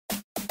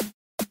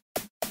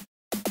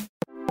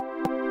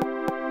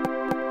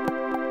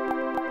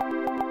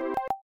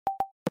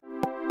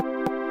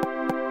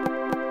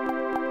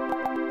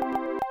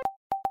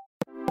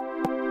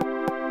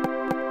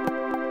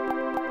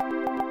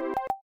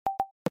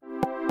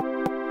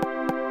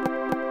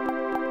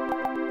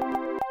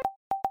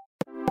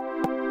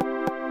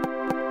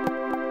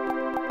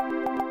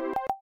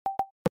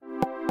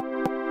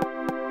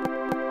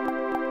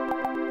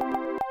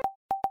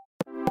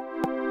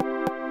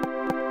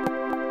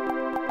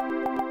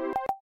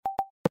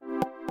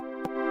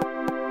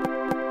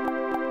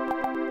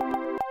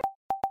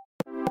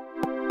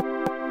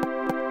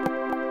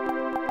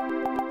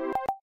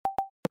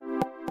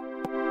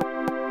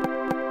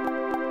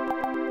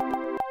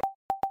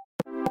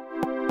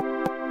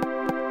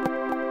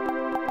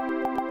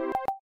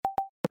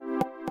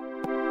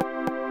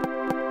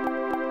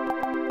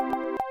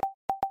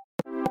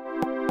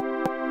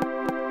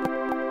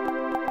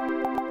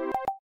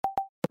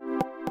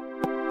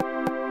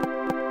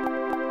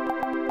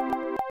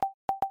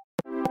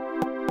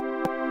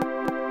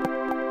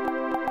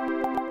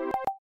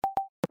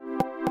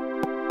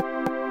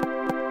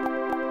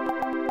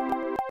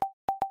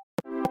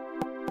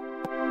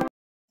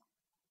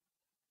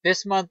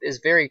This month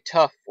is very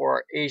tough for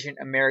our Asian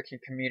American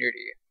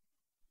community,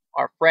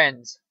 our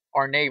friends,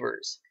 our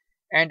neighbors,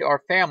 and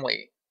our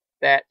family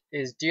that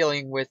is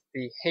dealing with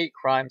the hate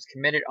crimes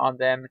committed on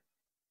them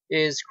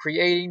is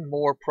creating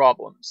more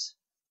problems.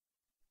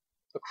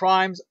 The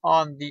crimes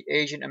on the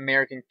Asian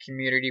American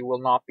community will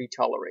not be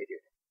tolerated.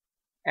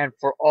 And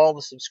for all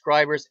the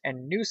subscribers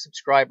and new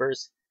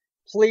subscribers,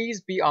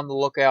 please be on the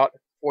lookout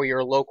for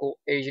your local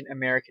Asian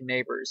American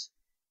neighbors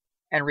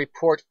and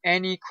report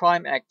any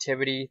crime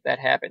activity that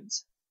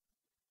happens,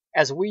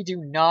 as we do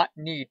not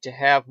need to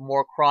have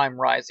more crime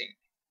rising.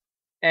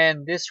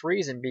 And this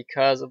reason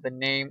because of the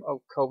name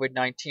of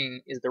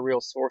COVID-19 is the real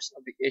source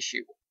of the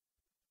issue.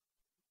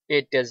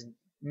 It does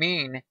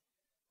mean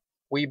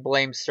we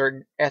blame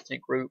certain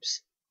ethnic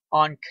groups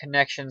on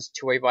connections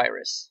to a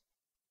virus.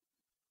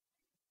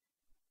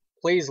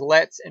 Please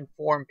let's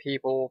inform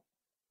people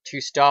to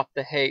stop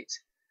the hate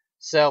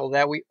so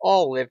that we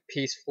all live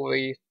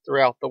peacefully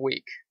throughout the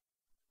week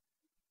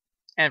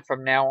and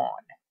from now on.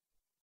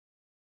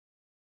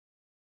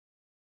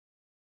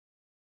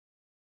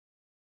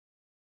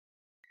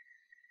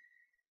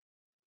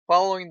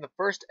 Following the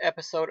first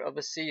episode of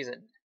the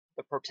season,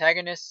 the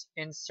protagonists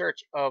in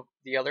search of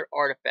the other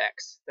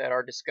artifacts that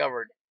are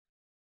discovered,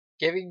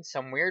 giving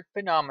some weird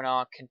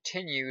phenomena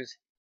continues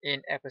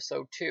in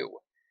episode 2,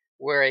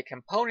 where a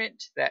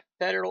component that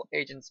Federal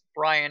Agents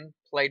Brian,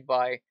 played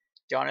by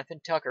Jonathan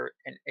Tucker,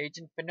 and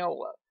Agent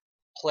Finola,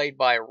 played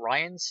by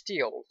Ryan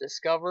Steele,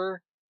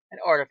 discover an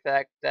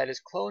artifact that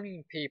is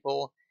cloning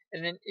people,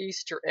 and an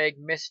Easter egg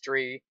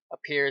mystery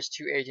appears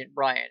to Agent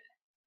Brian.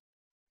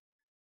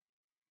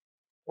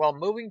 While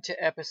moving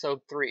to episode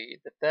 3,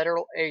 the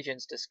Federal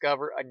agents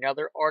discover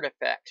another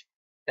artifact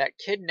that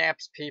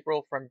kidnaps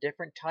people from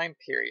different time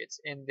periods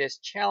in this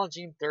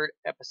challenging third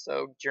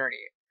episode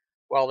journey,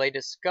 while they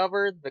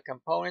discover the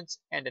components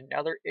and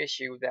another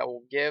issue that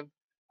will give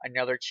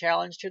another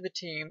challenge to the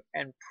team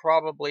and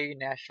probably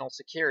national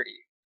security,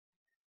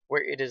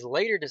 where it is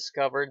later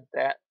discovered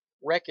that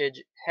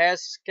wreckage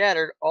has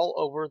scattered all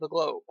over the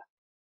globe.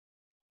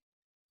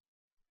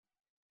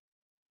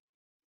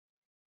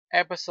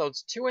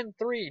 Episodes 2 and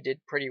 3 did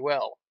pretty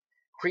well,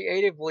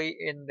 creatively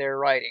in their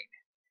writing,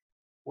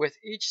 with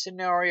each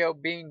scenario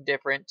being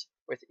different,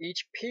 with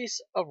each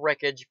piece of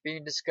wreckage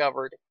being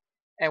discovered,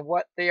 and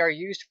what they are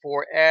used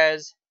for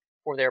as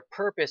for their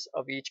purpose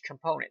of each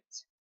component.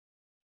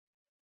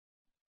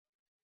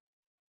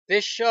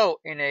 This show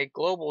in a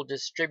global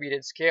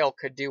distributed scale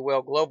could do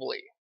well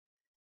globally,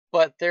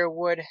 but there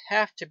would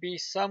have to be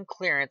some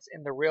clearance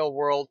in the real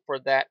world for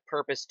that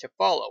purpose to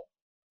follow,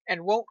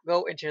 and won't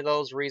go into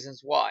those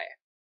reasons why.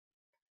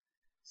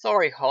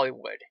 Sorry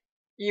Hollywood,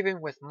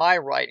 even with my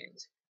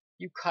writings,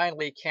 you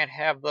kindly can't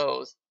have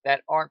those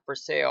that aren't for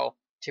sale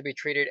to be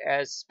treated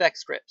as spec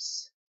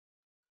scripts.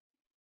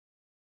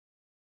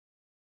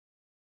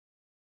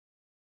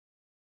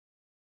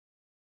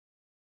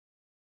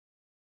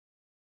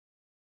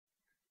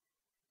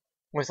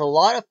 With a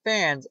lot of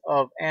fans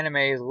of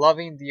anime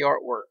loving the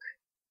artwork,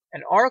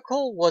 an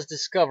article was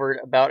discovered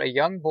about a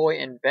young boy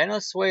in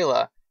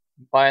Venezuela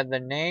by the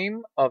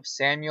name of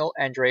Samuel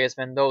Andreas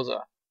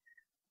Mendoza,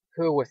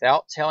 who,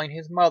 without telling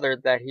his mother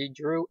that he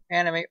drew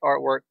anime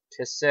artwork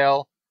to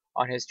sell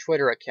on his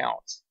Twitter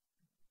account,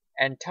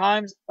 and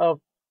times of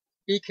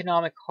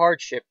economic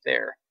hardship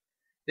there,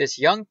 this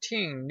young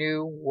teen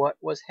knew what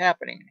was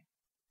happening,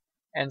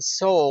 and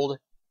sold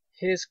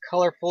his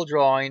colorful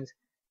drawings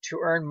to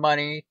earn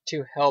money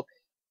to help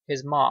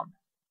his mom,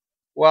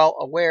 while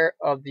aware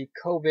of the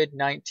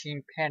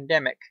COVID-19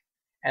 pandemic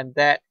and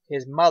that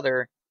his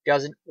mother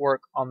doesn't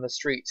work on the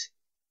streets.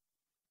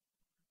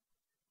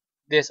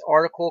 This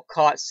article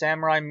caught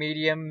Samurai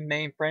Media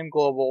Mainframe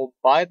Global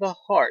by the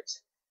heart,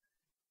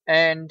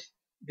 and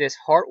this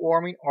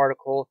heartwarming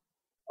article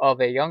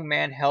of a young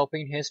man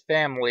helping his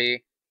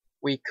family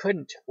we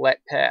couldn't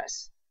let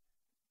pass.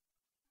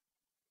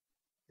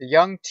 The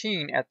young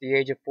teen at the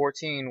age of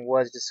 14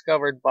 was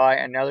discovered by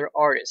another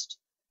artist,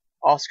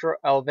 Oscar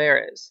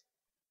Alvarez,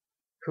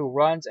 who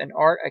runs an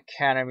art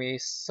academy,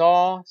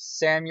 saw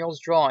Samuel's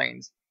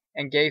drawings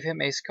and gave him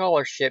a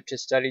scholarship to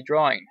study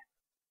drawing.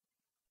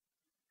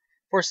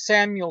 For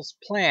Samuel's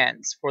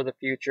plans for the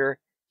future,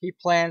 he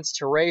plans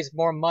to raise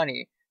more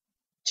money,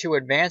 to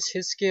advance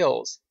his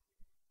skills,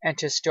 and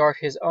to start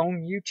his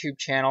own YouTube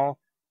channel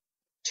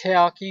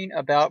talking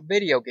about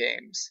video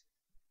games.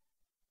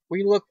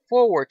 We look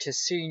forward to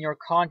seeing your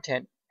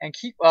content and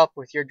keep up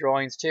with your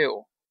drawings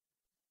too.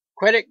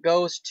 Credit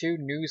goes to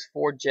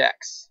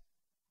News4Jax.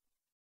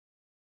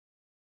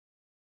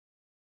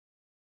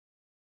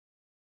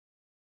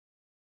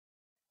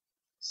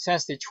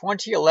 Since the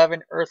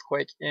 2011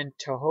 earthquake in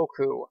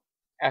Tohoku,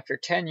 after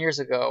 10 years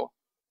ago,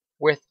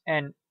 with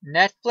an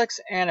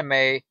Netflix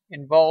anime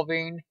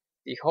involving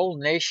the whole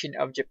nation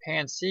of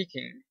Japan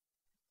sinking,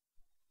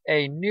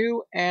 a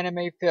new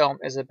anime film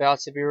is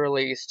about to be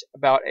released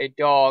about a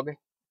dog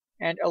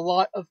and a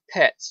lot of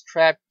pets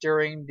trapped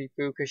during the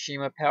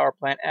Fukushima power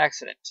plant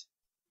accident.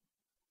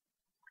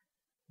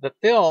 The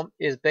film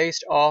is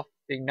based off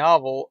the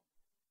novel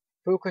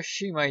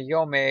Fukushima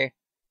Yome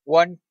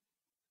 1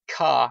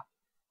 Ka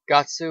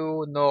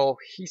Gatsu no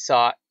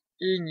Hisa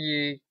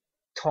Inyi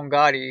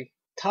Tongari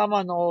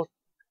Tama no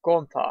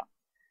Gonta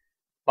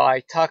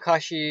by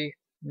Takashi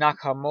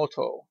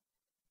Nakamoto.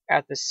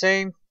 At the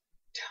same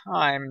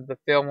time the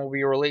film will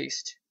be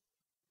released.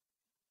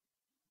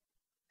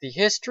 The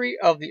history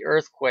of the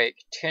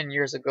earthquake 10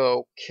 years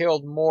ago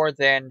killed more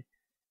than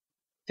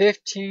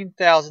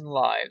 15,000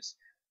 lives,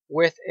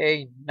 with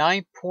a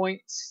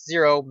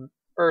 9.0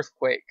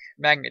 earthquake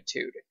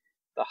magnitude,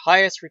 the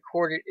highest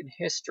recorded in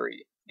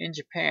history, in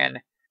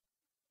Japan,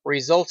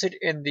 resulted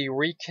in the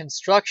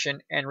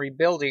reconstruction and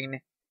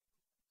rebuilding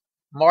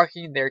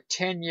marking their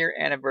 10-year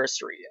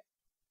anniversary.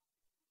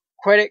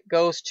 Credit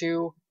goes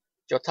to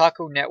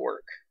Jotaku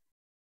Network.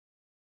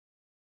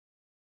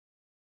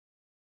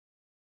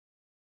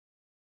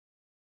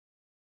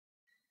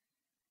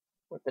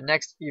 With the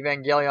next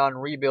Evangelion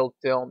rebuild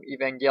film,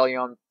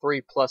 Evangelion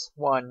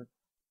 3+1,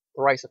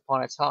 Thrice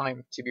Upon a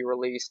Time, to be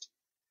released,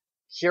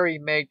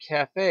 Curie-Made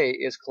Café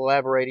is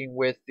collaborating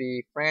with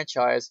the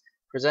franchise,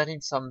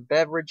 presenting some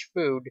beverage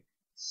food,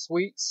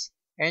 sweets,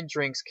 and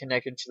drinks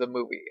connected to the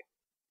movie.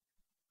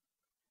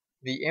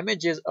 The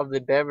images of the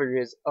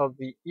beverages of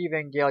the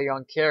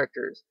Evangelion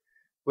characters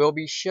will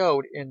be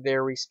showed in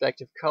their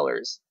respective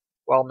colors,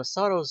 while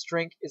Misato's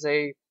drink is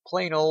a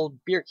plain old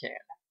beer can.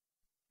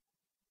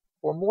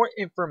 For more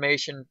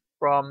information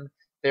from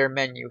their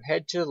menu,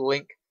 head to the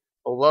link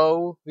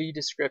below the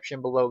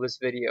description below this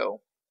video.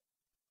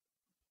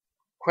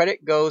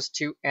 Credit goes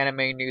to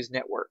Anime News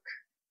Network.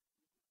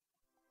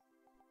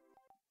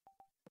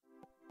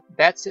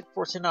 That's it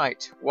for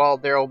tonight, while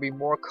there will be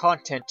more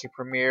content to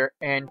premiere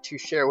and to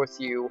share with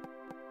you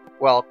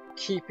while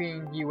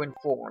keeping you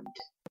informed.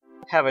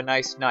 Have a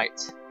nice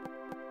night.